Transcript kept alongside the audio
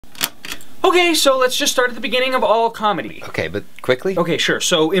Okay, so let's just start at the beginning of all comedy. Okay, but quickly? Okay, sure.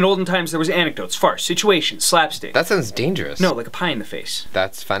 So in olden times there was anecdotes, farce, situations, slapstick. That sounds dangerous. No, like a pie in the face.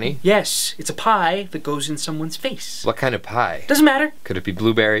 That's funny? Yes, it's a pie that goes in someone's face. What kind of pie? Doesn't matter. Could it be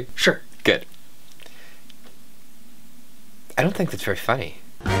blueberry? Sure. Good. I don't think that's very funny.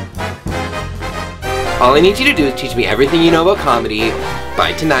 All I need you to do is teach me everything you know about comedy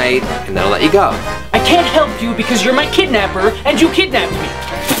by tonight, and then I'll let you go. I can't help you because you're my kidnapper, and you kidnapped me.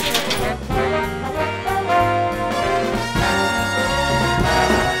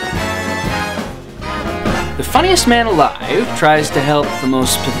 The funniest man alive tries to help the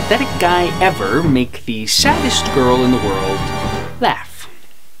most pathetic guy ever make the saddest girl in the world laugh.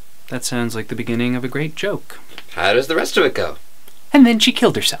 That sounds like the beginning of a great joke. How does the rest of it go? And then she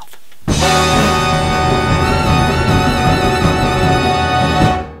killed herself.